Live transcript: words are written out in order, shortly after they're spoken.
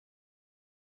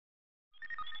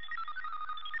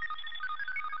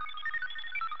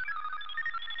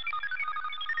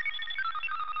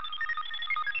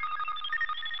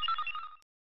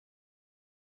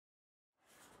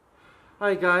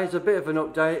Hi guys, a bit of an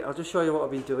update. I'll just show you what I've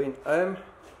been doing. I don't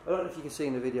know if you can see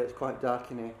in the video, it's quite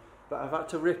dark in here, but I've had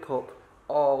to rip up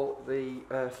all the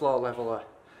floor leveler.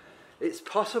 It's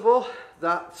possible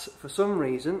that for some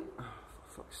reason, oh,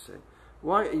 for fuck's sake,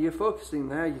 why are you focusing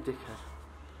there, you dickhead?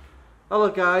 Hello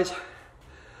guys,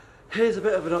 here's a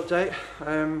bit of an update.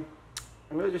 I'm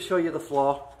going to just show you the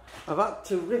floor. I've had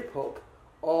to rip up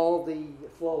all the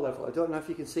floor level. I don't know if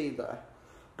you can see there,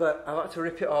 but I've had to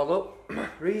rip it all up.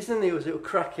 Reason was it was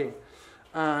cracking,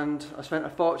 and I spent a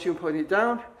fortune putting it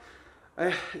down.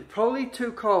 It's probably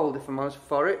too cold if I'm honest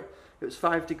for it. It was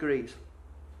 5 degrees.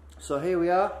 So here we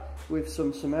are with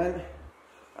some cement.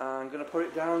 I'm going to put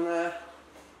it down there,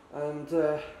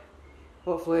 and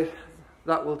hopefully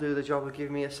that will do the job of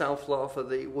giving me a sound floor for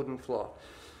the wooden floor.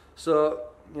 So,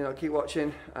 you know, keep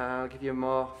watching. I'll give you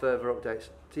more further updates.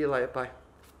 See you later. Bye.